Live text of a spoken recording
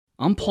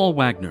I'm Paul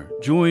Wagner.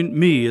 Join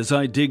me as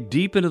I dig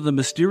deep into the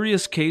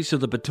mysterious case of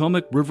the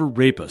Potomac River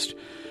rapist.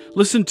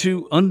 Listen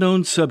to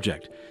Unknown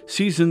Subject,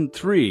 Season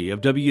 3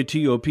 of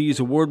WTOP's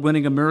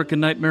award-winning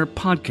American Nightmare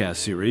podcast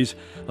series,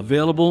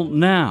 available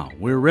now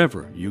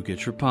wherever you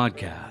get your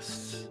podcasts.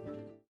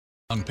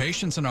 Young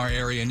patients in our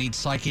area need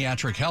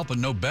psychiatric help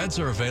and no beds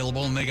are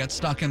available and they get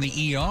stuck in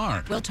the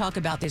ER. We'll talk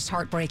about this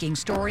heartbreaking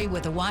story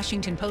with a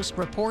Washington Post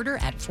reporter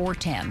at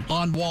 4:10.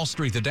 On Wall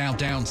Street, the Dow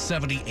down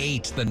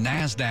 78, the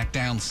NASDAQ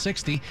down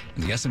 60,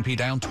 and the S&P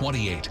down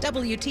 28.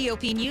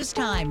 WTOP News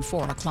Time,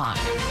 4 o'clock.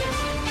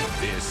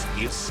 This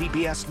is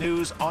CBS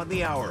News on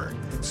the Hour,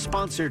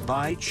 sponsored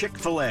by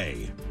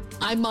Chick-fil-A.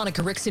 I'm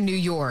Monica Ricks in New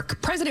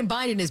York. President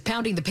Biden is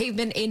pounding the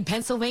pavement in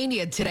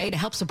Pennsylvania today to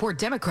help support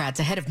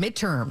Democrats ahead of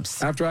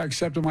midterms. After I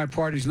accepted my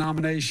party's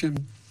nomination,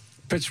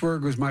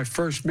 Pittsburgh was my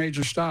first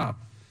major stop.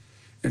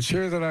 It's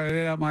here that I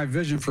laid out my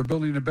vision for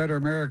building a better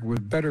America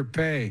with better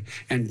pay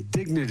and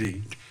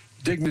dignity.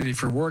 Dignity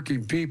for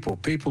working people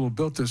who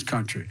built this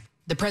country.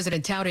 The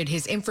president touted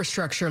his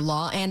infrastructure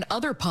law and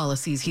other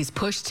policies he's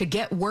pushed to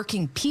get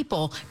working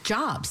people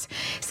jobs.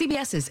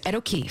 CBS's Ed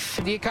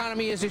O'Keefe. The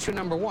economy is issue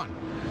number one.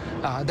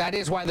 That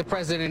is why the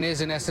president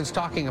is, in essence,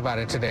 talking about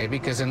it today,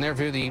 because in their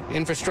view, the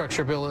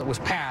infrastructure bill that was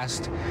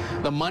passed,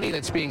 the money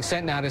that's being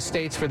sent now to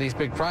states for these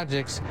big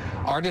projects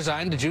are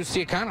designed to juice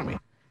the economy.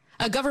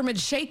 A government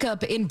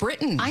shakeup in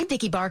Britain. I'm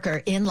Vicky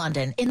Barker in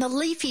London. In the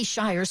leafy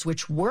shires,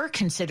 which were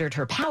considered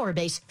her power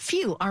base,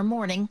 few are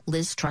mourning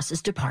Liz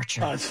Truss's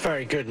departure. It's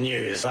very good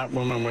news. That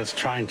woman was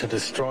trying to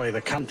destroy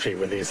the country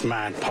with these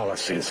mad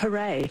policies.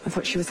 Hooray. I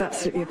thought she was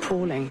absolutely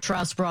appalling.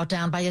 Truss brought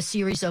down by a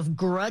series of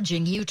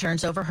grudging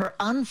U-turns over her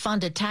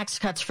unfunded tax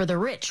cuts for the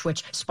rich,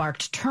 which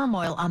sparked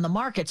turmoil on the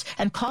markets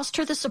and cost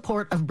her the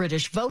support of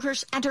British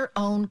voters and her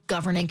own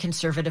governing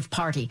Conservative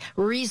Party.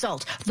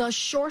 Result, the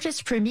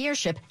shortest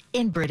premiership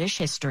in British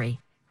history.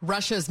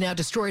 Russia's now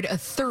destroyed a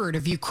third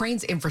of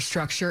Ukraine's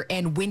infrastructure,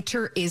 and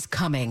winter is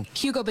coming.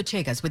 Hugo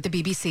Bachegas with the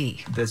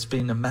BBC. There's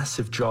been a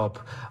massive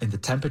drop in the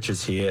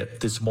temperatures here.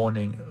 This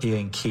morning here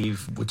in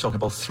Kyiv, we're talking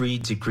about 3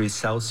 degrees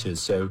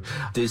Celsius. So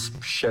this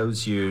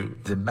shows you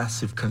the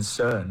massive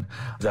concern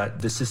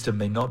that the system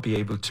may not be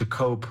able to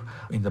cope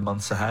in the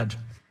months ahead.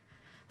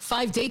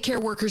 5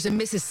 daycare workers in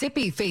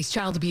Mississippi face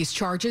child abuse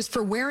charges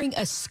for wearing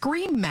a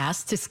scream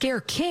mask to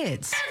scare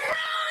kids.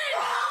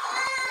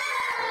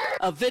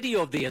 A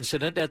video of the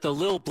incident at the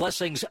Lil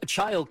Blessings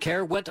Child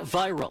Care went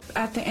viral.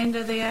 At the end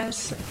of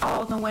this,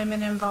 all the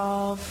women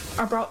involved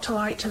are brought to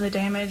light to the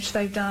damage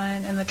they've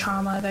done and the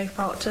trauma they've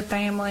brought to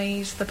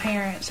families, the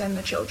parents, and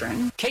the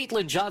children.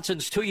 Caitlin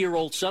Johnson's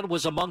 2-year-old son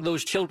was among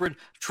those children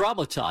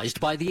traumatized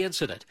by the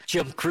incident.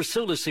 Jim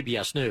Krasula,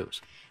 CBS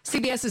News.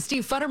 CBS's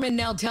Steve Futterman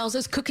now tells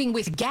us cooking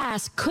with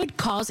gas could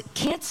cause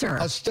cancer.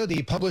 A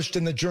study published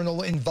in the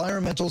journal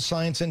Environmental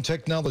Science and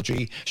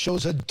Technology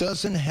shows a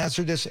dozen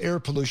hazardous air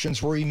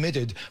pollutions were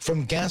emitted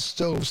from gas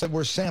stoves that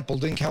were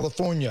sampled in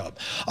California.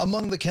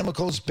 Among the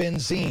chemicals,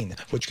 benzene,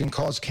 which can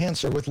cause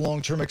cancer with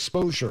long-term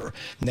exposure.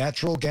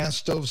 Natural gas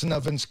stoves and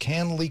ovens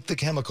can leak the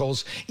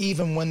chemicals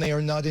even when they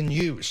are not in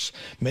use.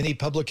 Many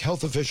public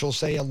health officials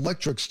say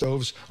electric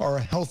stoves are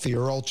a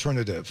healthier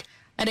alternative.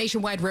 A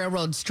nationwide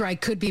railroad strike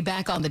could be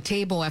back on the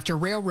table after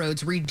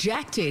railroads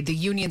rejected the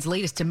union's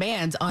latest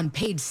demands on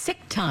paid sick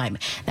time.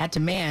 That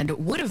demand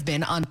would have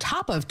been on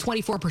top of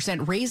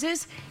 24%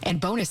 raises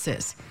and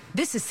bonuses.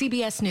 This is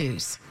CBS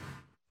News.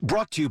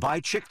 Brought to you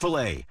by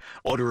Chick-fil-A.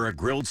 Order a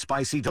grilled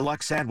spicy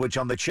deluxe sandwich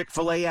on the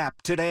Chick-fil-A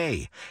app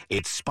today.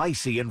 It's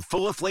spicy and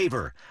full of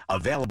flavor.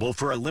 Available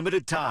for a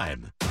limited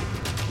time.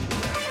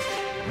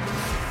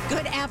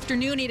 Good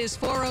afternoon. It is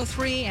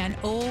 4:03, and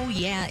oh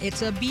yeah,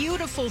 it's a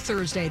beautiful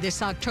Thursday,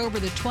 this October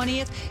the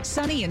 20th,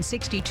 sunny and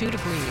 62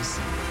 degrees.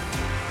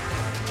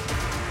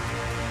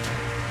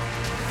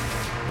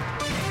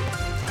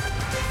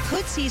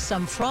 Could see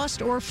some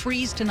frost or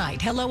freeze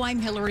tonight. Hello, I'm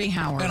Hillary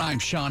Howard. And I'm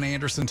Sean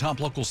Anderson. Top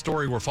local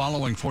story we're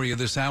following for you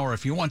this hour.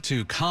 If you want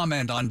to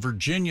comment on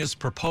Virginia's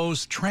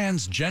proposed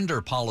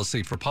transgender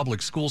policy for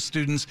public school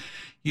students,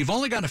 you've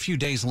only got a few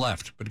days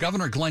left. But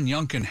Governor Glenn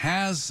Youngkin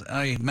has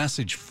a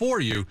message for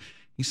you.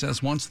 He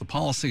says once the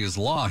policy is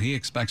law, he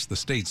expects the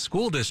state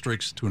school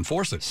districts to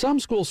enforce it.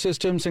 Some school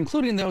systems,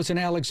 including those in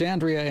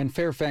Alexandria and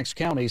Fairfax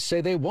counties,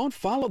 say they won't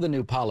follow the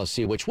new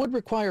policy, which would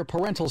require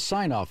parental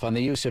sign-off on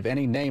the use of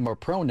any name or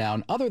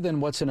pronoun other than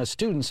what's in a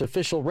student's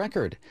official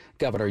record.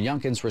 Governor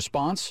Youngkin's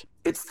response?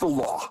 It's the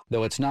law.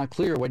 Though it's not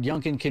clear what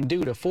Youngkin can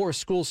do to force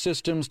school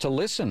systems to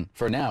listen.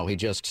 For now, he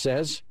just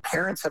says,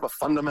 parents have a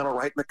fundamental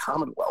right in the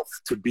Commonwealth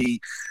to be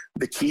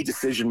the key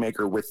decision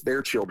maker with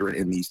their children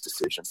in these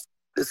decisions.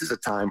 This is a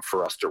time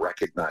for us to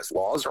recognize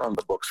laws are on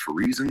the books for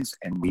reasons,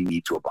 and we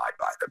need to abide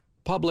by them.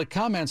 Public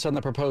comments on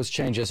the proposed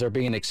changes are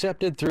being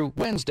accepted through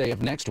Wednesday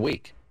of next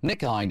week.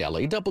 Nick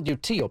Iannelli,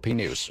 WTOP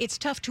News. It's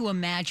tough to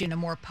imagine a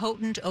more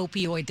potent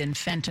opioid than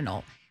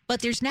fentanyl. But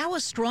there's now a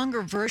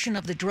stronger version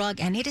of the drug,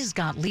 and it has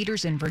got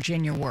leaders in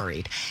Virginia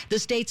worried. The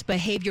state's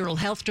behavioral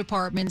health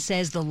department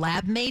says the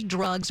lab-made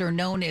drugs are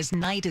known as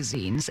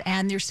nitazenes,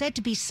 and they're said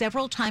to be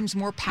several times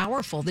more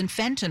powerful than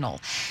fentanyl.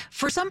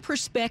 For some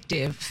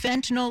perspective,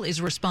 fentanyl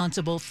is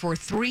responsible for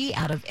 3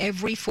 out of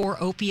every 4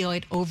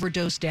 opioid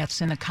overdose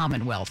deaths in the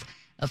Commonwealth.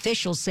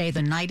 Officials say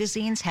the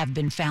nitazenes have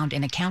been found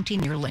in a county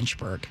near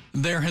Lynchburg.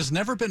 There has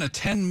never been a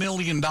 $10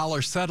 million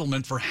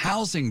settlement for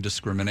housing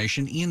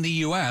discrimination in the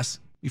U.S.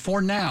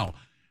 before now.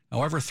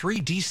 However, 3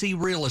 D.C.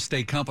 real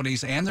estate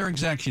companies and their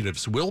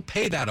executives will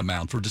pay that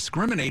amount for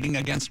discriminating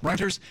against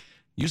renters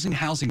using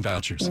housing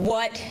vouchers.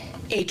 What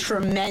a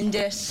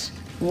tremendous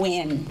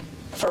win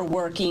for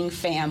working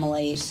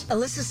families.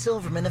 Alyssa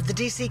Silverman of the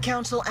D.C.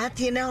 Council at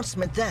the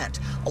announcement that,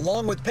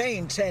 along with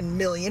paying $10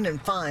 million in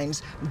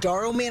fines,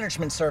 Darrow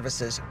Management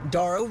Services,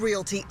 Darrow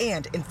Realty,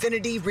 and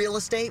Infinity Real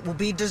Estate will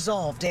be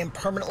dissolved and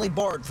permanently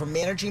barred from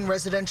managing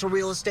residential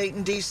real estate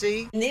in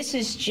D.C. This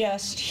is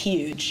just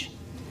huge.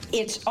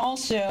 It's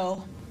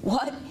also,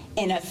 what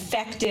an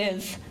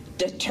effective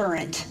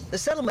deterrent. The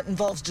settlement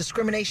involves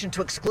discrimination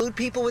to exclude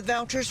people with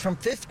vouchers from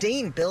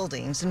 15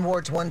 buildings in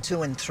wards 1,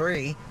 2, and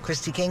 3.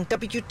 Christy King,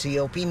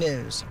 WTOP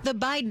News. The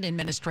Biden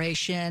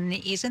administration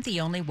isn't the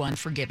only one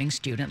forgiving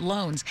student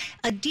loans.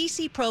 A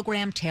D.C.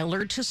 program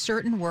tailored to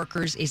certain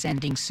workers is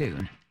ending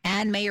soon.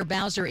 And Mayor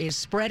Bowser is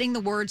spreading the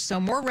word so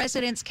more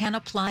residents can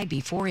apply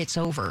before it's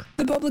over.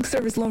 The Public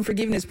Service Loan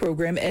Forgiveness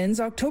Program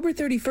ends October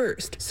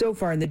 31st. So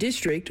far in the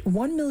district,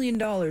 $1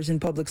 million in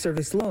public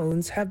service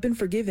loans have been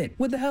forgiven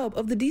with the help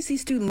of the D.C.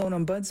 Student Loan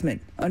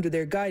Ombudsman. Under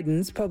their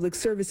guidance, public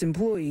service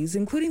employees,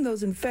 including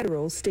those in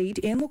federal, state,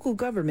 and local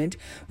government,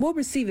 will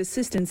receive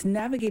assistance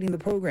navigating the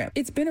program.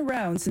 It's been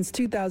around since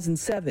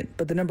 2007,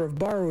 but the number of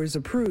borrowers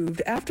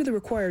approved after the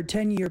required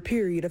 10-year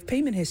period of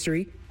payment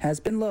history has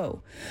been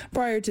low.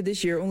 Prior to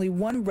this year, only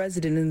 1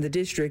 resident in the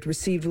district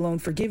received loan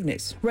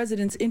forgiveness.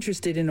 Residents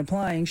interested in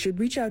applying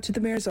should reach out to the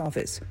mayor's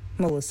office.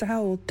 Melissa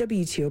Howell,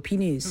 WTOP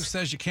News. Who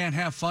says you can't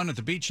have fun at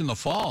the beach in the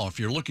fall? If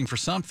you're looking for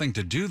something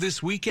to do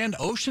this weekend,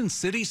 Ocean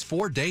City's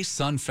 4-day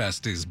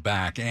Sunfest is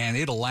back, and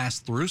it'll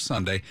last through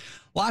Sunday.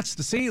 Lots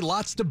to see,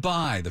 lots to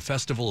buy. The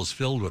festival is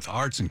filled with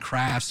arts and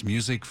crafts,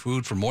 music,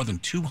 food from more than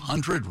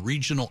 200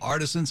 regional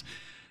artisans.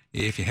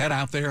 If you head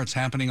out there, it's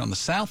happening on the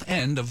south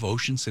end of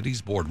Ocean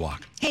City's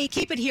boardwalk. Hey,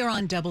 keep it here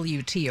on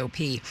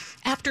WTOP.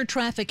 After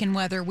traffic and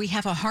weather, we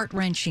have a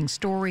heart-wrenching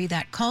story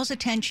that calls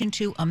attention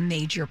to a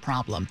major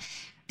problem.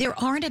 There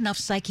aren't enough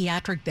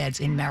psychiatric beds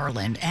in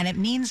Maryland, and it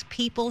means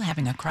people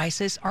having a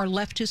crisis are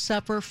left to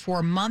suffer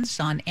for months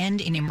on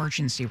end in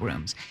emergency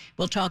rooms.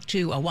 We'll talk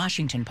to a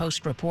Washington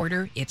Post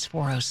reporter. It's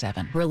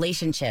 4:07.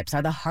 Relationships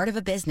are the heart of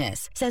a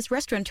business, says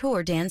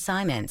restaurateur Dan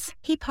Simons.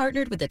 He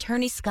partnered with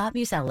attorney Scott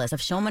Musellas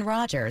of Shulman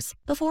Rogers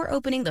before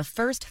opening the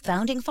first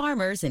Founding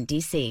Farmers in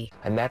D.C.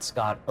 I met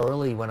Scott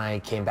early when I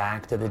came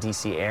back to the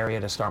D.C. area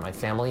to start my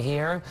family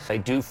here. I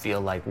do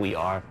feel like we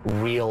are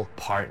real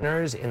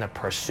partners in the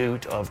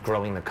pursuit of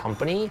growing the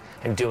company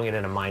and doing it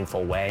in a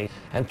mindful way.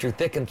 And through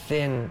thick and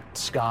thin,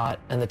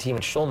 Scott and the team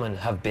at Shulman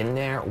have been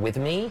there with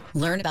me.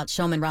 Learn about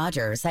Shulman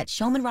Rogers at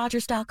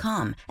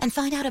ShulmanRogers.com and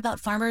find out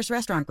about Farmers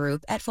Restaurant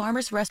Group at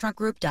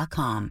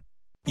FarmersRestaurantGroup.com.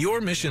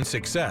 Your mission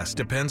success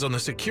depends on the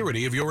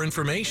security of your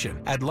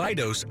information. At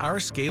Leidos, our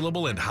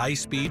scalable and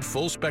high-speed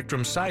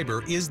full-spectrum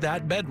cyber is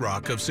that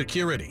bedrock of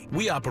security.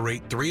 We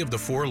operate 3 of the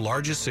 4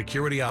 largest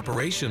security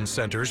operations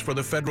centers for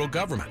the federal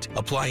government,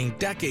 applying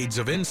decades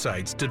of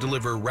insights to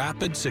deliver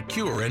rapid,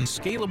 secure, and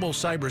scalable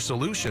cyber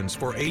solutions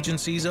for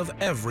agencies of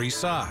every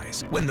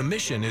size. When the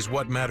mission is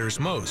what matters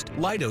most,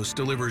 Leidos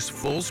delivers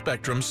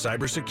full-spectrum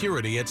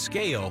cybersecurity at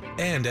scale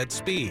and at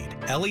speed.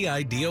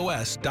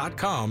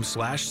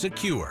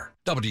 leidos.com/secure.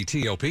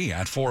 WTOP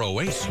at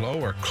 4:08.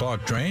 Slow or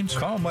clogged drains?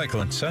 Call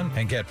Michael & Son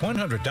and get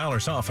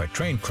 $100 off a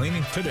drain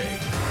cleaning today.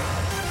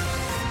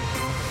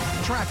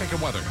 Traffic and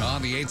weather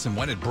on the 8s and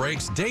when it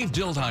breaks. Dave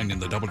Dildine in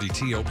the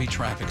WTOP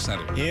Traffic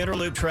Center.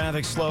 Interloop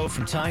traffic slow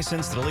from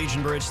Tysons to the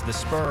Legion Bridge to the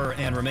Spur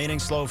and remaining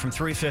slow from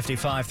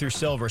 355 through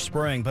Silver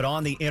Spring. But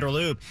on the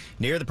Interloop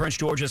near the Prince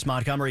George's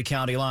Montgomery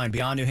County line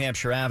beyond New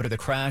Hampshire Avenue, the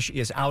crash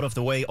is out of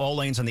the way. All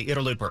lanes on the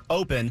Interloop are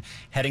open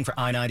heading for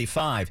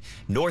I-95.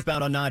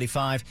 Northbound on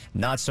 95,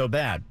 not so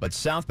bad. But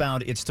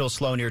southbound, it's still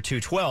slow near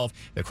 212.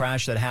 The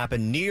crash that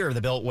happened near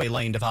the Beltway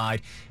lane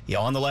divide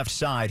on the left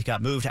side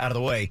got moved out of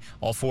the way.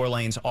 All 4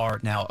 lanes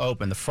are now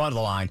open. The front of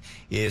the line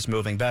is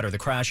moving better. The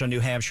crash on New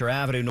Hampshire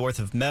Avenue north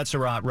of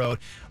Metzerat Road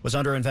was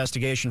under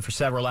investigation for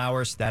several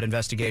hours. That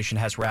investigation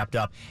has wrapped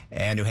up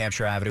and New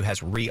Hampshire Avenue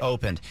has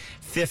reopened.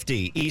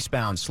 50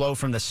 eastbound, slow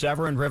from the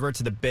Severn River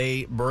to the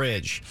Bay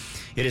Bridge.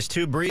 It is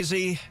too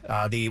breezy.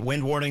 The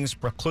wind warnings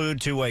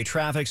preclude two-way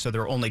traffic, so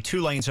there are only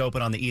 2 lanes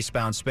open on the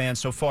eastbound span.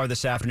 So far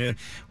this afternoon,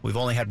 we've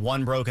only had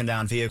 1 broken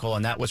down vehicle,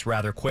 and that was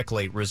rather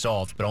quickly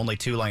resolved, but only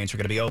 2 lanes are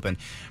going to be open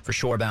for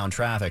shorebound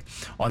traffic.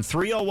 On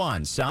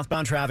 301,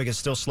 southbound traffic is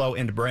still slow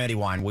into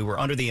Brandywine. We were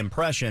under the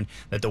impression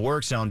that the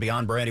work zone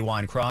beyond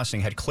Brandywine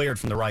Crossing had cleared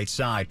from the right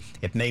side.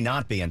 It may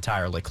not be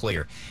entirely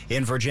clear.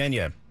 In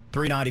Virginia,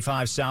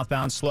 395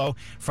 southbound slow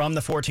from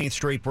the 14th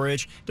Street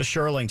Bridge to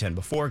Shirlington.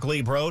 Before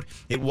Glebe Road,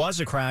 it was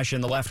a crash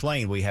in the left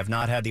lane. We have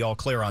not had the all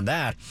clear on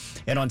that.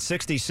 And on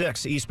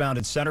 66 eastbound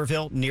in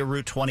Centerville near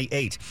Route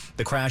 28,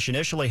 the crash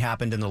initially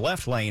happened in the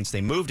left lanes.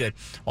 They moved it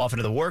off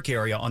into the work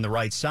area on the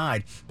right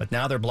side, but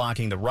now they're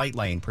blocking the right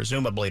lane,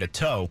 presumably to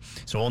tow.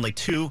 So only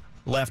 2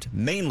 left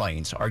main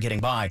lanes are getting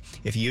by.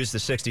 If you use the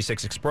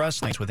 66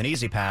 express lanes with an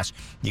easy pass,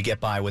 you get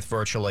by with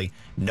virtually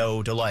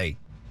no delay.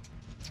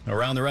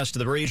 Around the rest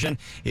of the region,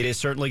 it is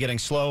certainly getting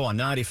slow on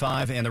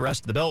 95 and the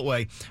rest of the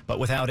Beltway, but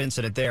without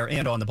incident there,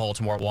 and on the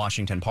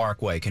Baltimore-Washington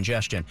Parkway.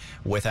 Congestion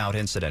without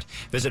incident.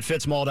 Visit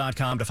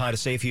fitzmall.com to find a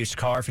safe used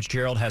car.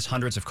 Fitzgerald has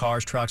hundreds of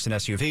cars, trucks, and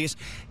SUVs.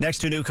 Next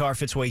to new car,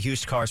 Fitzway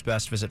used cars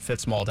best. Visit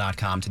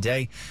fitzmall.com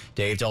today.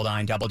 Dave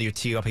Dildine,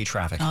 WTOP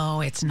Traffic. Oh,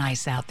 it's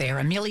nice out there.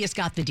 Amelia's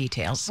got the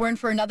details. We're in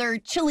for another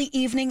chilly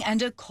evening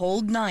and a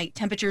cold night.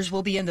 Temperatures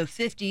will be in the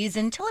 50s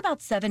until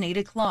about 7, 8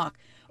 o'clock.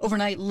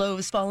 Overnight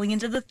lows falling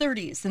into the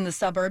 30s in the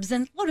suburbs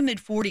and low to mid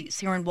 40s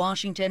here in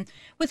Washington,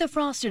 with a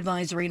frost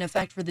advisory in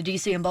effect for the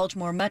D.C. and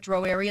Baltimore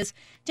metro areas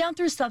down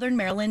through southern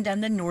Maryland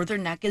and the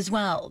northern neck as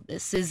well.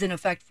 This is in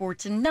effect for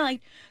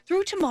tonight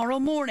through tomorrow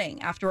morning.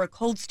 After a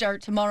cold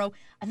start tomorrow,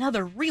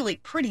 another really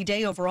pretty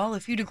day overall, a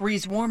few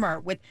degrees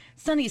warmer with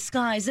sunny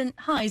skies and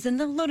highs in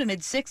the low to mid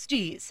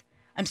 60s.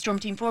 I'm Storm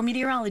Team 4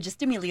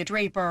 meteorologist Amelia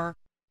Draper.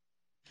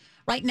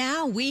 Right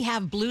now, we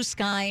have blue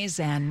skies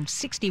and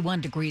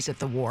 61 degrees at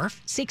the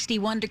Wharf,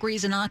 61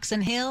 degrees in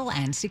Oxon Hill,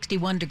 and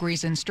 61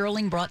 degrees in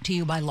Sterling, brought to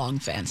you by Long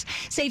Fence.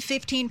 Save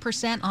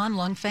 15% on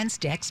Long Fence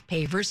decks,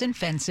 pavers, and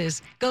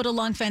fences. Go to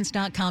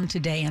longfence.com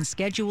today and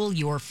schedule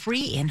your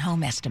free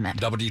in-home estimate.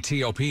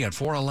 WTOP at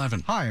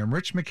 411. Hi, I'm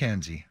Rich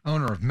McKenzie,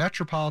 owner of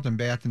Metropolitan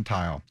Bath and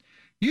Tile.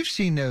 You've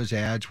seen those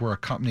ads where a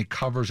company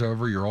covers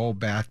over your old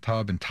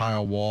bathtub and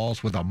tile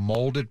walls with a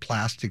molded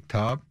plastic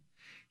tub.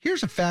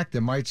 Here's a fact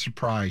that might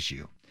surprise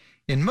you.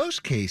 In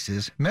most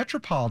cases,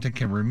 Metropolitan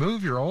can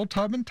remove your old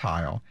tub and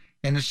tile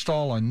and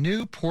install a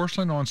new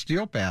porcelain on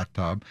steel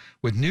bathtub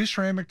with new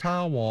ceramic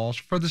tile walls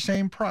for the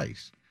same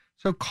price.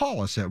 So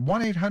call us at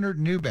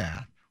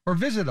 1-800-NEW-BATH or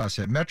visit us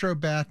at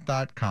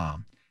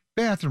metrobath.com.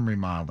 Bathroom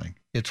remodeling.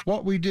 It's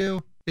what we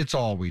do. It's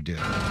all we do.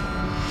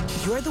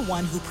 You're the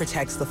one who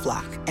protects the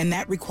flock, and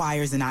that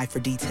requires an eye for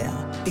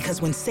detail.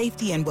 Because when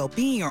safety and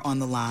well-being are on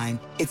the line,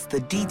 it's the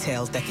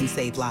details that can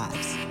save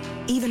lives.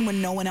 Even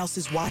when no one else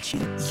is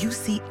watching, you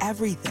see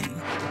everything.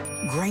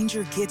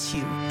 Grainger gets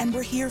you, and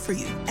we're here for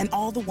you, and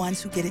all the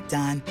ones who get it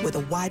done with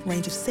a wide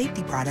range of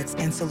safety products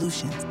and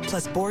solutions,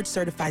 plus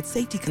board-certified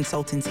safety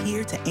consultants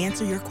here to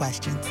answer your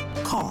questions.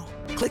 Call,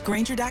 click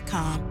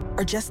Grainger.com,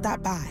 or just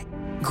stop by.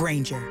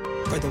 Grainger,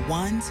 for the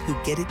ones who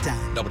get it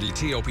done.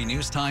 WTOP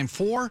News Time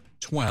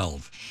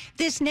 4:12.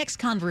 This next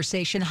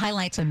conversation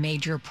highlights a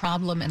major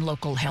problem in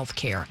local health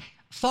care.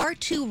 Far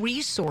too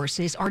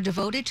resources are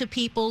devoted to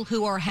people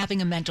who are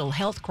having a mental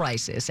health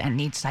crisis and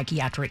need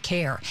psychiatric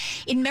care.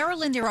 In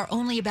Maryland, there are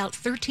only about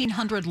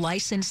 1,300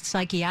 licensed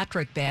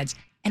psychiatric beds,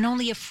 and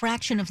only a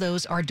fraction of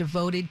those are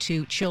devoted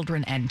to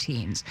children and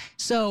teens.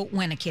 So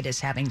when a kid is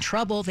having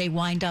trouble, they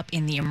wind up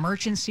in the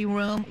emergency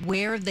room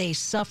where they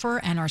suffer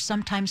and are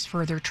sometimes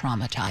further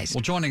traumatized.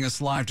 Well, joining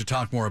us live to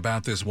talk more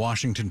about this,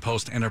 Washington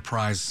Post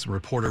Enterprise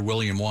reporter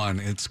William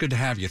Wan. It's good to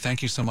have you.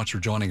 Thank you so much for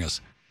joining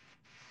us.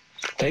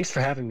 Thanks for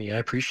having me. I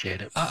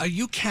appreciate it.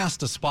 You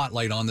cast a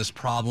spotlight on this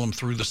problem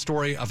through the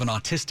story of an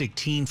autistic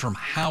teen from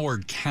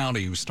Howard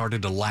County who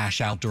started to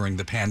lash out during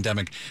the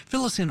pandemic.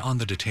 Fill us in on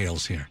the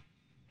details here.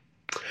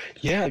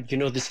 Yeah,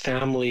 this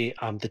family,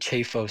 the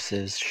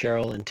Chafoses,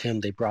 Cheryl and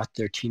Tim, they brought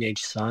their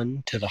teenage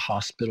son to the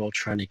hospital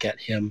trying to get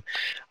him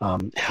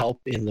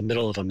help in the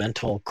middle of a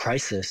mental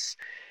crisis.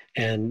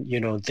 And,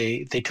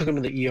 they took him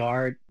to the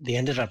ER. They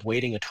ended up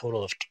waiting a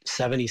total of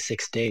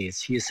 76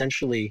 days. He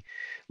essentially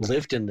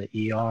lived in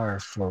the ER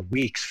for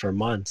weeks, for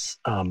months,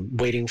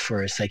 waiting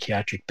for a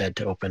psychiatric bed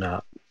to open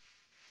up.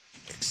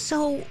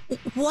 So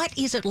what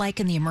is it like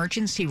in the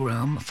emergency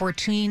room for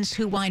teens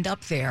who wind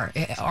up there?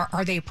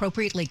 Are they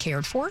appropriately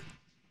cared for?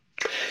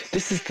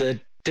 This is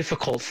the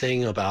difficult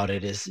thing about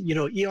it is,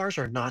 ERs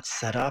are not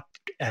set up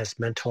as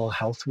mental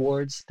health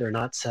wards. They're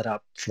not set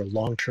up for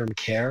long-term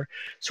care.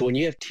 So when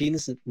you have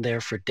teens there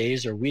for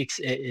days or weeks,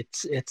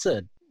 it's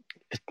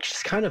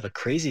just kind of a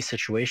crazy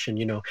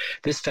situation.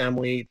 This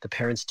family, the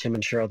parents, Tim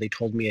and Cheryl, they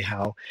told me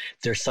how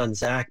their son,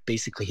 Zach,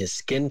 basically his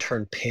skin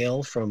turned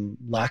pale from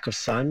lack of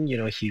sun.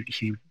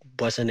 He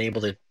wasn't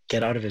able to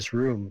get out of his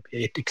room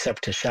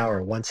except to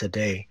shower once a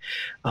day.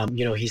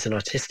 He's an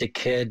autistic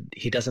kid.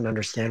 He doesn't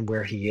understand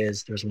where he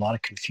is. There's a lot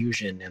of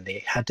confusion, and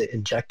they had to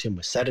inject him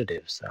with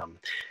sedatives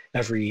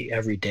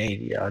every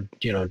day,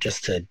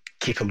 just to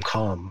keep him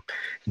calm.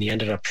 And he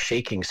ended up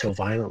shaking so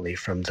violently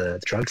from the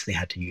drugs they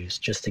had to use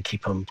just to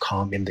keep him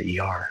calm in the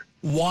ER.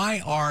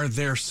 Why are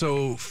there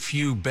so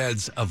few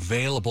beds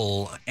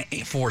available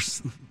for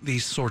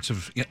these sorts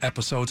of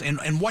episodes,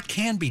 and what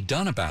can be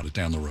done about it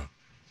down the road?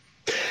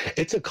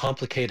 It's a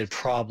complicated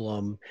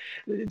problem.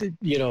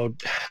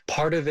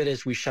 Part of it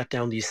is we shut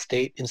down these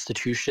state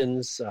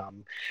institutions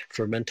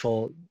for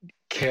mental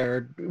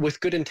cared with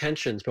good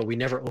intentions, but we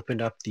never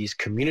opened up these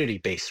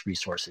community-based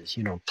resources,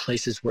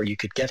 places where you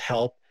could get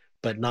help,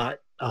 but not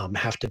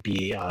have to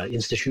be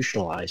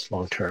institutionalized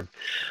long-term.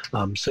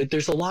 So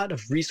there's a lot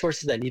of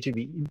resources that need to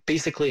be,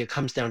 basically it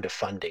comes down to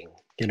funding,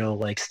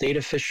 like state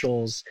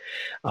officials,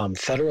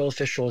 federal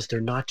officials,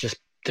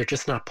 they're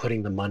just not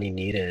putting the money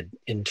needed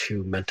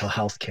into mental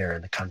health care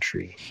in the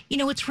country.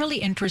 It's really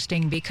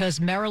interesting because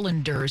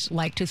Marylanders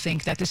like to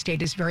think that the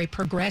state is very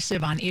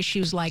progressive on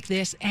issues like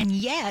this, and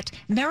yet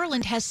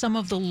Maryland has some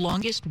of the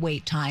longest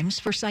wait times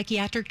for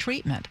psychiatric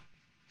treatment.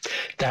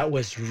 That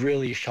was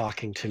really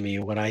shocking to me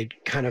when I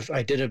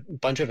did a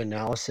bunch of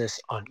analysis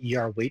on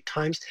ER wait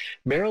times.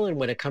 Maryland,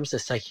 when it comes to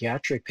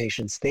psychiatric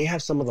patients, they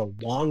have some of the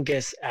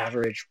longest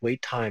average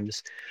wait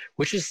times,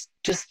 which is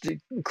just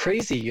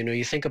crazy.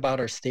 You think about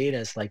our state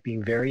as like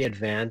being very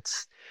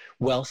advanced,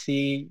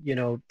 wealthy,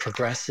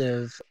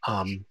 progressive,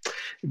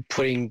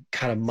 putting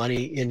kind of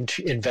money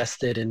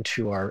invested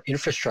into our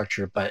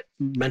infrastructure, but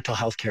mental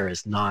health care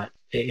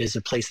is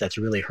a place that's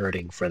really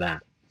hurting for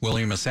that.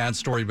 William, a sad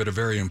story, but a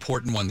very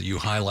important one that you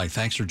highlight.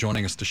 Thanks for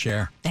joining us to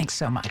share. Thanks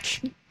so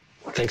much.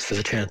 Thanks for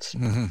the chance.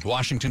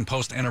 Washington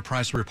Post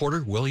Enterprise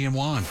reporter William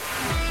Wan.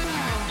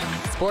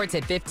 Sports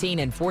at 15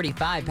 and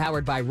 45,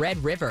 powered by Red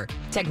River.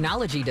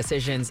 Technology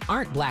decisions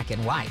aren't black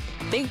and white.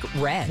 Think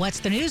red.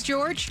 What's the news,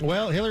 George?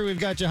 Well, Hillary, we've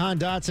got Jahan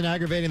Dotson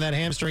aggravating that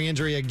hamstring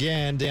injury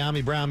again.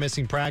 De'Ami Brown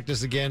missing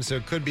practice again, so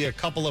it could be a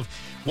couple of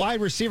wide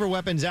receiver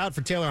weapons out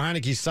for Taylor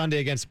Heinicke Sunday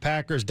against the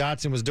Packers.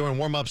 Dotson was doing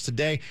warm-ups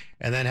today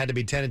and then had to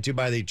be tended to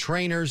by the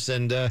trainers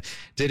and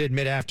did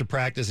admit after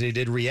practice that he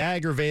did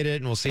re-aggravate it,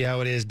 and we'll see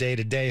how it is day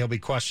to day. He'll be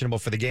questionable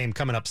for the game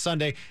coming up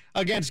Sunday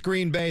against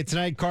Green Bay.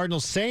 Tonight,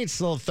 Cardinals Saints,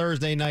 still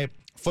Thursday night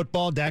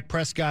football. Dak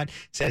Prescott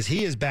says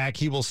he is back.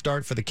 He will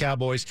start for the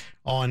Cowboys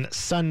on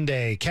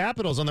Sunday.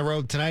 Capitals on the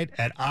road tonight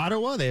at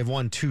Ottawa. They have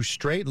won 2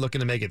 straight,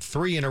 looking to make it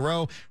 3 in a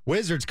row.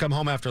 Wizards come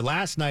home after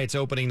last night's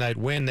opening night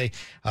win. The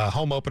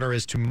home opener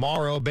is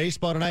tomorrow.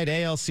 Baseball tonight,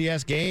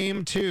 ALCS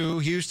Game 2.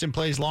 Houston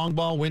plays long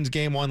ball, wins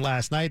Game 1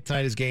 last night.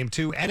 Tonight is Game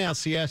 2.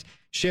 NLCS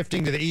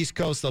shifting to the East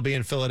Coast. They'll be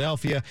in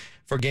Philadelphia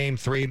for Game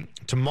 3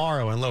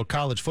 tomorrow. And a little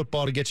college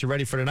football to get you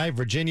ready for tonight.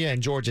 Virginia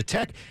and Georgia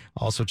Tech.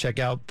 Also check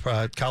out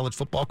College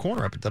Football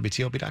Corner up at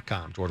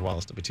WTOP.com. George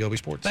Wallace, WTOP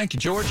Sports. Thank you,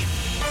 George.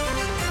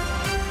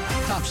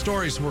 Top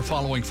stories we're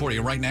following for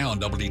you right now on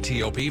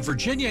WTOP.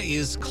 Virginia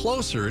is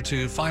closer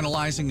to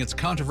finalizing its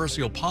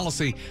controversial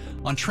policy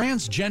on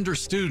transgender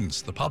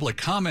students. The public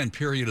comment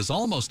period is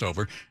almost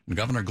over, and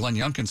Governor Glenn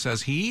Youngkin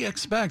says he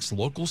expects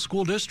local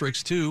school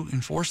districts to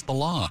enforce the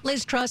law.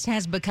 Liz Truss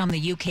has become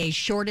the UK's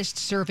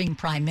shortest-serving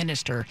prime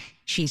minister.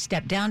 She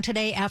stepped down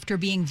today after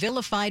being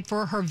vilified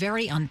for her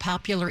very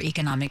unpopular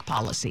economic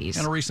policies.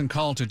 In a recent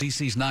call to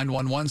D.C.'s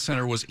 911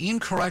 center was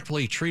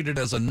incorrectly treated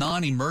as a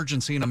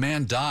non-emergency and a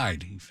man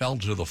died. He fell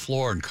to the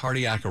floor in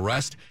cardiac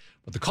arrest,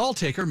 but the call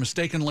taker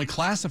mistakenly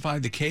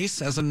classified the case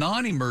as a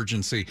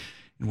non-emergency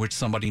in which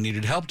somebody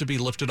needed help to be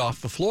lifted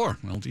off the floor.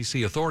 Well,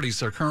 D.C.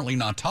 authorities are currently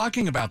not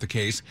talking about the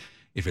case.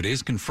 If it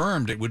is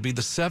confirmed, it would be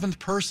the 7th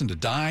person to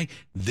die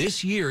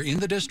this year in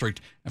the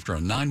district after a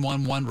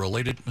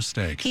 911-related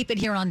mistake. Keep it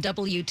here on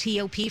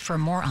WTOP for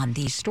more on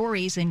these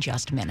stories in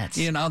just minutes.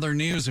 In other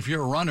news, if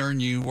you're a runner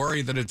and you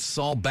worry that it's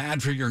all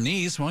bad for your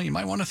knees, well, you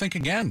might want to think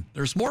again.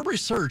 There's more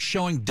research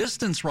showing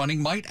distance running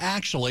might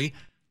actually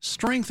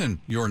strengthen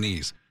your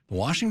knees. The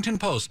Washington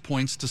Post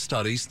points to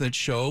studies that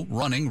show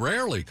running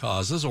rarely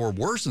causes or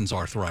worsens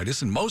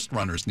arthritis in most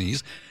runners'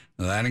 knees.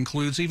 That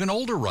includes even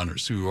older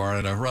runners who are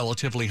at a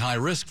relatively high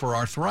risk for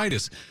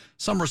arthritis.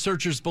 Some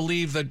researchers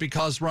believe that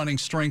because running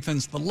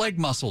strengthens the leg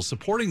muscle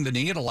supporting the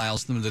knee, it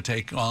allows them to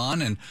take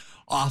on and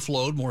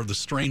offload more of the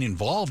strain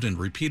involved in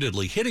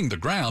repeatedly hitting the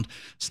ground.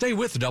 Stay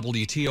with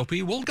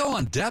WTOP. We'll go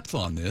on depth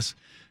on this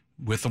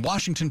with the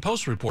Washington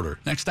Post reporter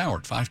next hour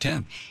at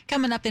 5:10.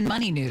 Coming up in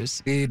Money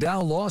News. The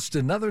Dow lost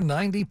another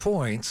 90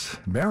 points.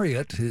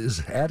 Marriott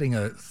is adding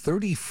a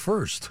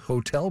 31st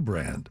hotel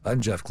brand.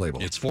 I'm Jeff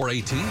Clable. It's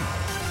 4:18.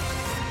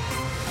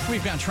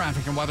 We've got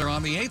traffic and weather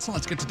on the 8th, so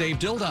let's get to Dave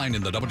Dildine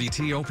in the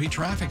WTOP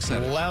Traffic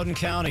Center. Loudoun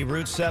County,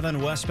 Route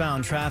 7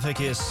 westbound traffic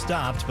is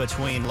stopped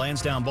between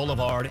Lansdowne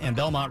Boulevard and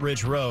Belmont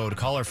Ridge Road.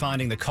 Caller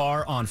finding the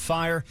car on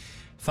fire.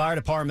 Fire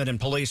department and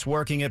police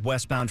working it.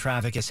 Westbound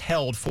traffic is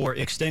held for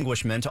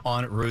extinguishment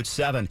on Route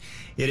 7.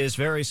 It is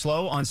very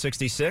slow on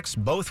 66,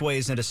 both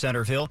ways into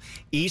Centerville.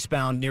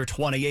 Eastbound near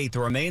 28,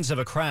 the remains of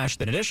a crash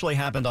that initially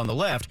happened on the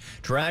left,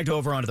 dragged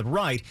over onto the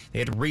right. They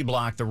had to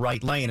reblock the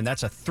right lane, and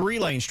that's a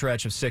 3-lane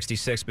stretch of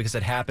 66 because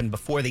it happened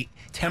before the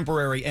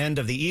temporary end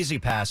of the Easy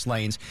Pass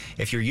lanes.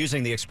 If you're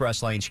using the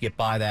express lanes, you get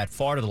by that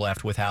far to the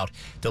left without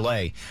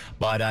delay.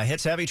 But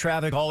hits heavy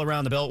traffic all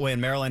around the Beltway in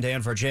Maryland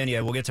and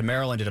Virginia. We'll get to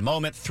Maryland in a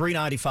moment.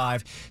 390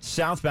 I-95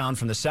 southbound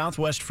from the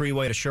Southwest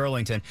Freeway to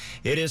Shirlington.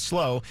 It is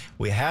slow.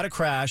 We had a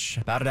crash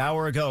about an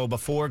hour ago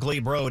before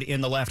Glebe Road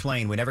in the left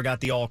lane. We never got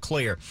the all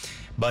clear.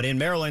 But in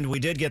Maryland, we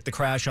did get the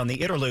crash on the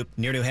Interloop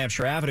near New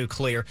Hampshire Avenue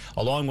clear,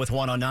 along with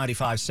one on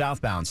 95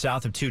 southbound,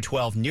 south of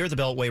 212 near the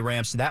Beltway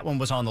ramps. That one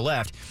was on the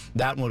left.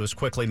 That one was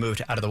quickly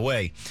moved out of the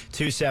way.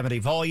 270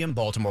 volume,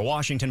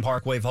 Baltimore-Washington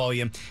Parkway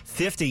volume,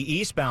 50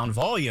 eastbound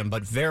volume,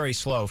 but very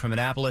slow from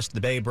Annapolis to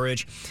the Bay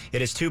Bridge.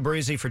 It is too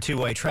breezy for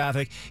two-way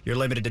traffic. You're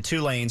limited to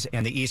 2 lanes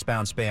and the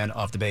eastbound span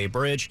of the Bay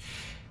Bridge.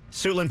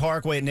 Suitland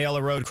Parkway at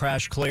Naylor Road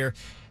crash clear.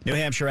 New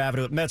Hampshire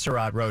Avenue at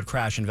Metzerat Road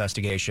crash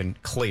investigation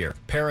clear.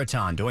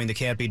 Peraton doing the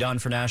can't be done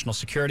for national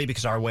security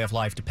because our way of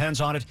life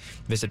depends on it.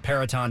 Visit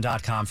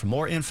Peraton.com for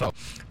more info.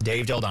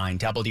 Dave Dildine,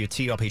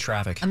 WTOP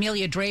Traffic.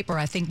 Amelia Draper,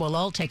 I think we'll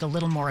all take a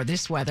little more of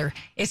this weather.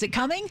 Is it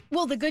coming?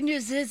 Well, the good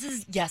news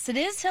is yes, it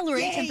is,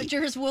 Hillary. Yay.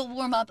 Temperatures will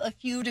warm up a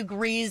few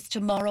degrees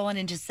tomorrow and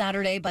into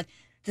Saturday, but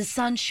the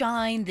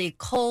sunshine, the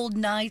cold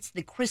nights,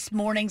 the crisp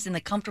mornings, and the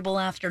comfortable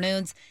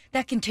afternoons,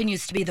 that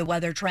continues to be the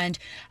weather trend.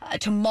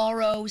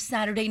 Tomorrow,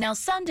 Saturday, now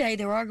Sunday,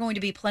 there are going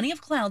to be plenty of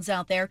clouds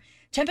out there.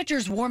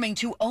 Temperatures warming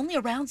to only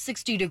around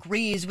 60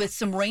 degrees with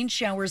some rain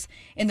showers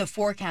in the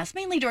forecast,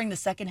 mainly during the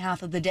second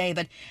half of the day.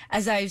 But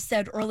as I've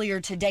said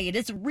earlier today, it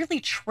is really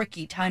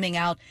tricky timing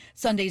out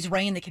Sunday's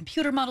rain. The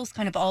computer model's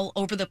kind of all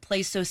over the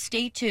place, so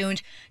stay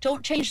tuned.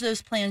 Don't change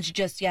those plans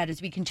just yet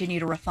as we continue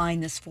to refine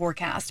this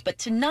forecast. But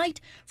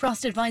tonight,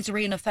 frost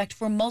advisory in effect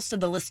for most of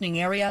the listening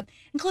area,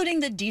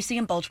 including the D.C.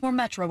 and Baltimore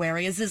metro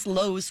areas, as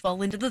lows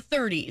fall into the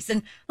 30s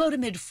and low to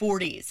mid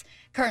 40s.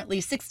 Currently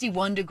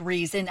 61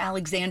 degrees in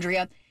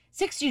Alexandria,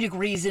 60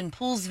 degrees in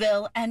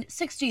Poolesville, and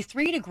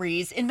 63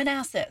 degrees in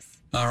Manassas.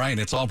 All right,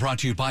 it's all brought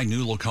to you by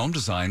New Look Home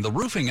Design. The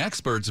roofing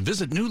experts.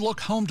 Visit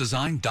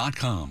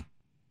newlookhomedesign.com.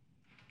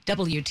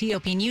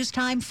 WTOP News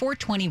Time,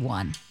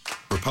 421.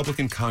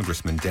 Republican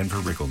Congressman Denver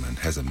Riggleman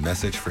has a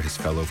message for his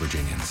fellow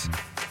Virginians.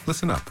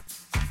 Listen up.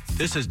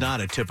 This is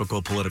not a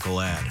typical political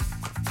ad.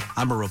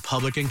 I'm a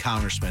Republican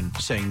congressman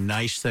saying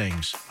nice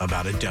things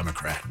about a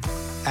Democrat,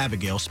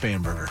 Abigail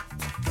Spanberger.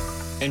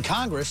 In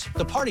Congress,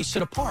 the parties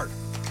sit apart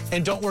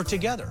and don't work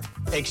together,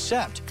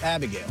 except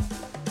Abigail.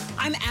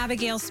 I'm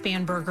Abigail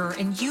Spanberger,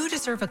 and you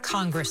deserve a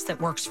Congress that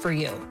works for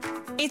you.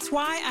 It's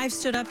why I've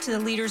stood up to the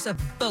leaders of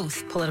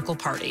both political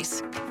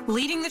parties,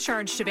 leading the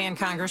charge to ban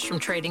Congress from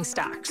trading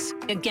stocks,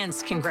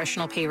 against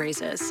congressional pay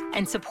raises,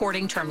 and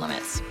supporting term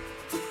limits.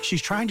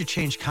 She's trying to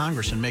change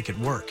Congress and make it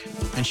work,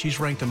 and she's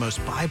ranked the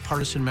most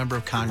bipartisan member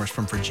of Congress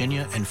from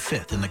Virginia and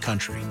 5th in the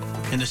country.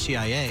 In the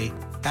CIA,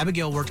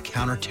 Abigail worked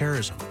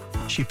counterterrorism.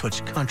 She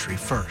puts country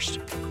first.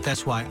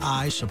 That's why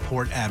I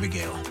support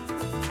Abigail.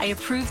 I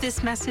approve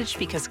this message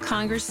because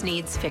Congress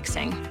needs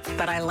fixing,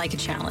 but I like a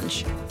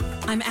challenge.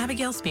 I'm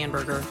Abigail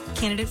Spanberger,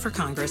 candidate for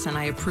Congress, and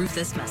I approve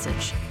this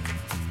message.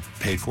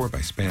 Paid for by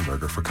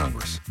Spanberger for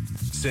Congress.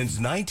 Since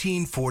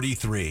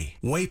 1943,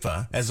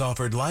 WAEPA has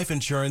offered life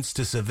insurance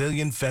to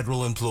civilian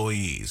federal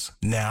employees.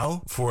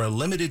 Now, for a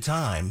limited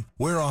time,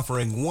 we're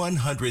offering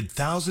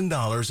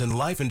 $100,000 in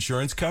life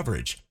insurance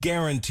coverage,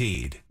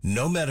 guaranteed.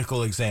 No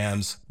medical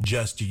exams,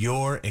 just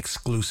your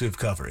exclusive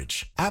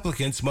coverage.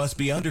 Applicants must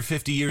be under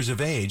 50 years of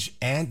age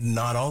and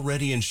not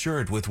already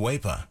insured with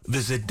WAEPA.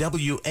 Visit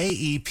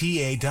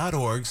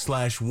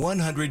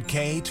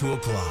WAEPA.org/100K to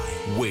apply.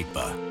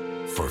 WAEPA.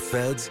 For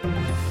feds,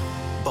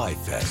 by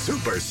feds.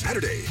 Super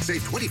Saturday.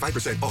 Save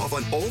 25% off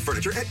on all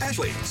furniture at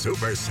Ashley.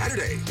 Super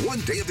Saturday. One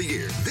day of the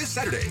year. This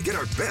Saturday, get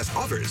our best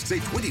offers.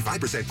 Save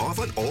 25% off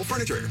on all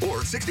furniture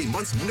or 60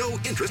 months no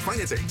interest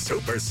financing.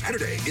 Super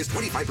Saturday is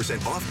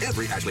 25% off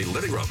every Ashley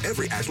living room,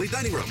 every Ashley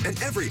dining room, and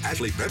every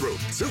Ashley bedroom.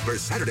 Super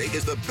Saturday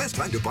is the best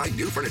time to buy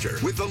new furniture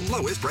with the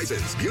lowest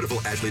prices.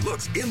 Beautiful Ashley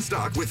looks in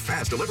stock with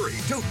fast delivery.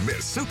 Don't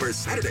miss Super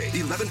Saturday.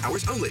 11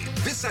 hours only.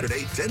 This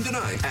Saturday, 10 to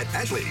 9 at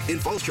Ashley in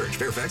Falls Church,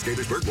 Fairfax,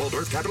 Gaithersburg,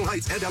 Waldorf, Capitol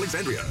Heights, and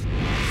Alexandria.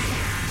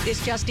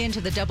 This just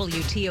into the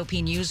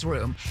WTOP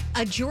newsroom.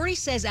 A jury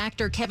says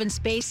actor Kevin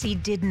Spacey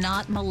did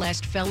not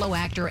molest fellow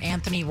actor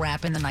Anthony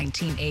Rapp in the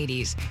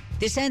 1980s.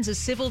 This ends a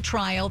civil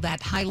trial that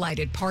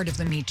highlighted part of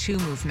the Me Too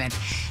movement.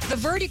 The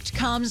verdict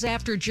comes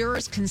after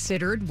jurors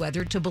considered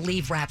whether to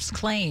believe Rapp's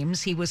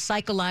claims he was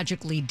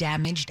psychologically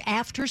damaged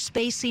after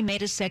Spacey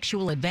made a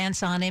sexual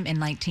advance on him in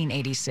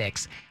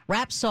 1986.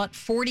 Rapp sought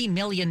 $40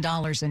 million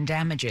in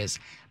damages.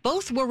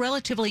 Both were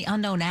relatively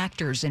unknown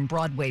actors in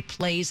Broadway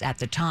plays at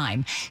the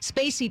time.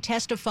 Spacey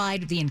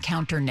testified the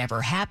encounter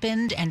never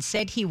happened and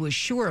said he was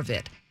sure of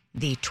it.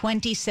 The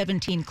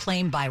 2017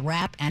 claim by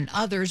Rapp and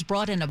others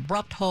brought an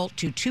abrupt halt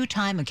to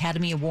two-time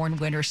Academy Award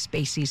winner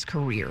Spacey's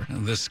career.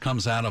 This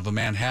comes out of a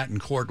Manhattan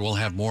court. We'll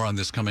have more on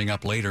this coming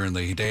up later in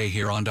the day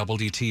here on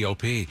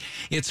WTOP.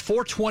 It's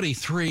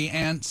 4:23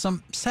 and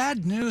some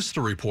sad news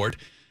to report.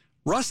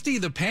 Rusty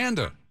the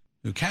Panda,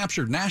 who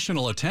captured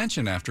national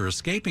attention after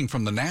escaping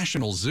from the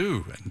National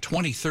Zoo in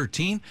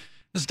 2013,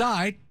 has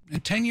died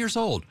at 10 years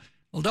old.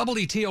 Well,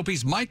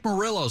 WTOP's Mike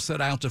Murillo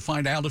set out to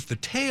find out if the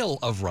tale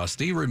of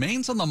Rusty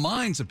remains on the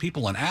minds of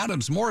people in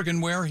Adams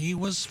Morgan, where he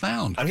was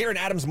found. I'm here in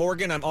Adams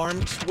Morgan. I'm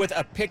armed with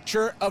a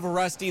picture of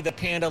Rusty the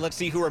panda. Let's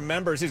see who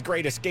remembers his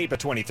great escape of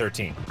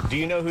 2013. Do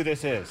you know who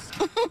this is?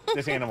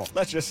 This animal.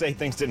 Let's just say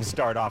things didn't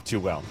start off too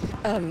well.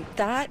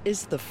 That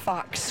is the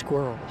fox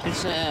squirrel.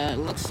 It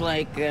looks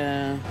like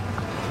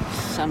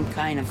some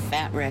kind of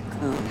fat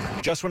raccoon.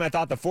 Just when I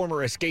thought the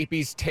former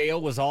escapee's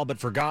tale was all but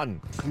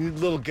forgotten. The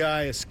little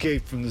guy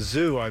escaped from the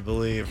zoo, I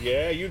believe.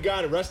 Yeah, you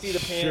got it. Rusty the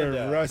panda.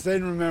 Sure, Russ. I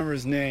didn't remember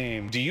his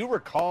name. Do you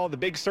recall the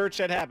big search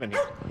that happened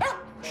here?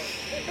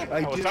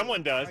 I do.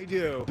 Someone does. I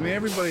do. I mean,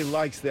 everybody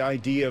likes the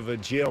idea of a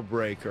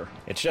jailbreaker.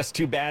 It's just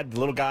too bad the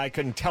little guy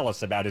couldn't tell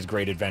us about his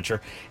great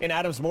adventure. In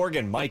Adams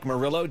Morgan, Mike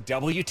Murillo,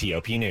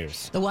 WTOP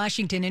News. The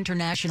Washington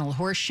International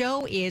Horse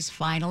Show is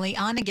finally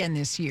on again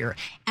this year.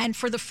 And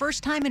for the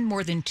first time in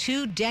more than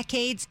 2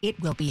 decades, it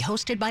will be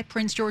hosted by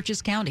Prince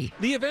George's County.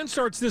 The event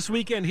starts this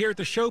weekend here at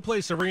the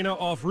Showplace Arena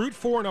off Route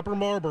 4 in Upper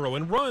Marlboro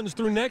and runs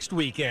through next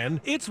weekend.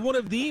 It's one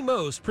of the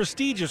most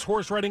prestigious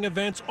horse riding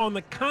events on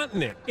the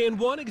continent. And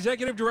one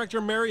executive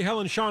director, Mary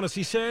Helen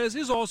Shaughnessy, says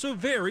is also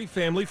very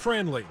family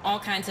friendly. All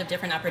kinds of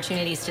different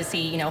opportunities to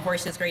see,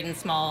 horses great and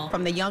small.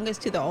 From the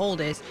youngest to the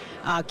oldest,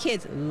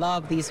 kids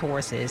love these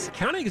horses.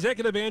 County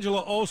Executive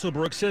Angela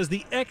Alsobrook says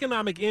the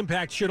economic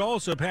impact should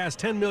also pass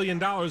 $10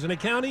 million in a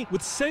county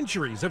with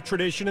centuries of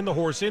tradition in the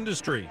horse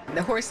industry.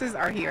 The horses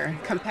are here.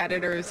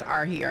 Competitors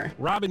are here.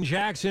 Robin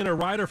Jackson, a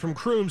rider from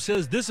Croom,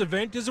 says this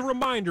event is a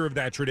reminder of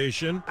that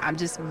tradition. I'm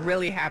just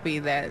really happy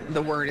that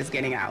the word is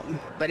getting out,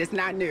 but it's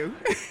not new.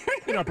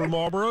 In Upper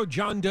Marlboro,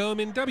 John Dome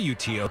in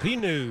WTOP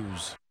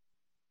News.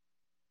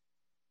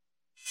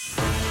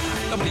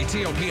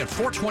 WTOP at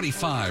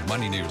 425,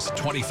 Money News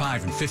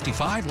 25 and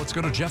 55. Let's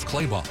go to Jeff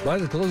Claybaugh. By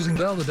the closing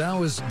bell, the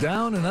Dow is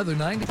down another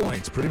 90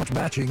 points, pretty much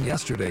matching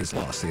yesterday's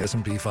loss. The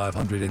S&P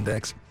 500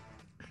 index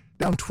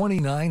down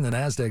 29, the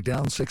NASDAQ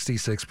down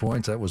 66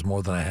 points. That was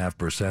more than a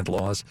 0.5%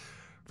 loss.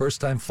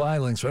 First-time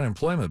filings for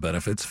unemployment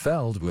benefits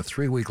fell to a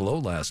 3-week low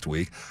last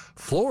week.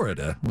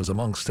 Florida was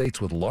among states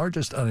with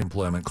largest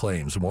unemployment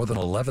claims, more than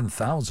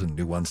 11,000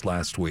 new ones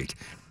last week.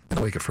 In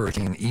the wake of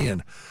Hurricane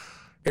Ian,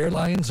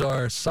 airlines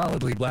are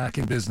solidly back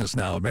in business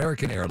now.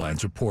 American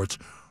Airlines reports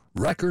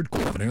record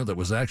revenue that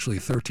was actually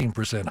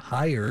 13%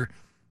 higher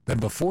than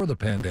before the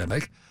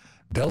pandemic.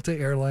 Delta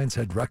Airlines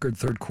had record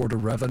third-quarter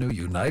revenue.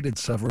 United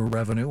Several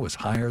revenue was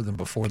higher than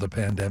before the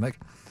pandemic.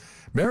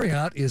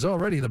 Marriott is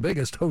already the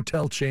biggest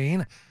hotel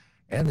chain,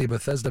 and the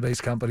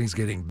Bethesda-based company is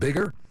getting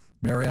bigger.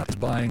 Marriott is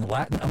buying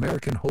Latin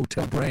American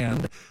hotel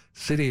brand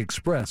City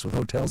Express with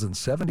hotels in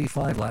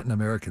 75 Latin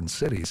American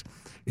cities.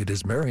 It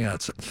is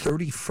Marriott's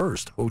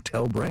 31st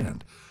hotel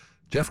brand.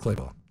 Jeff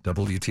Claybaugh,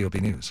 WTOP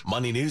News.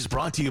 Money News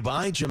brought to you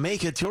by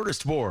Jamaica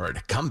Tourist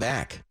Board. Come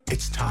back.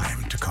 It's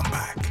time to come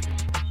back.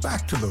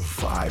 Back to the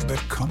vibe that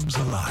comes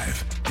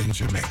alive in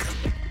Jamaica.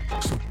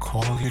 So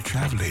call your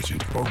travel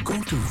agent or go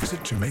to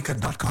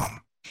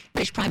visitjamaica.com.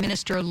 British Prime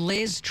Minister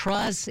Liz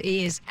Truss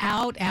is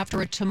out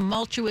after a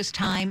tumultuous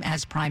time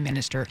as Prime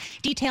Minister.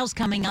 Details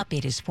coming up.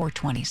 It is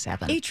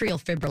 4:27.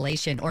 Atrial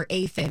fibrillation, or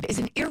AFib, is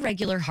an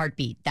irregular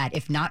heartbeat that,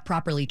 if not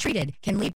properly treated, can lead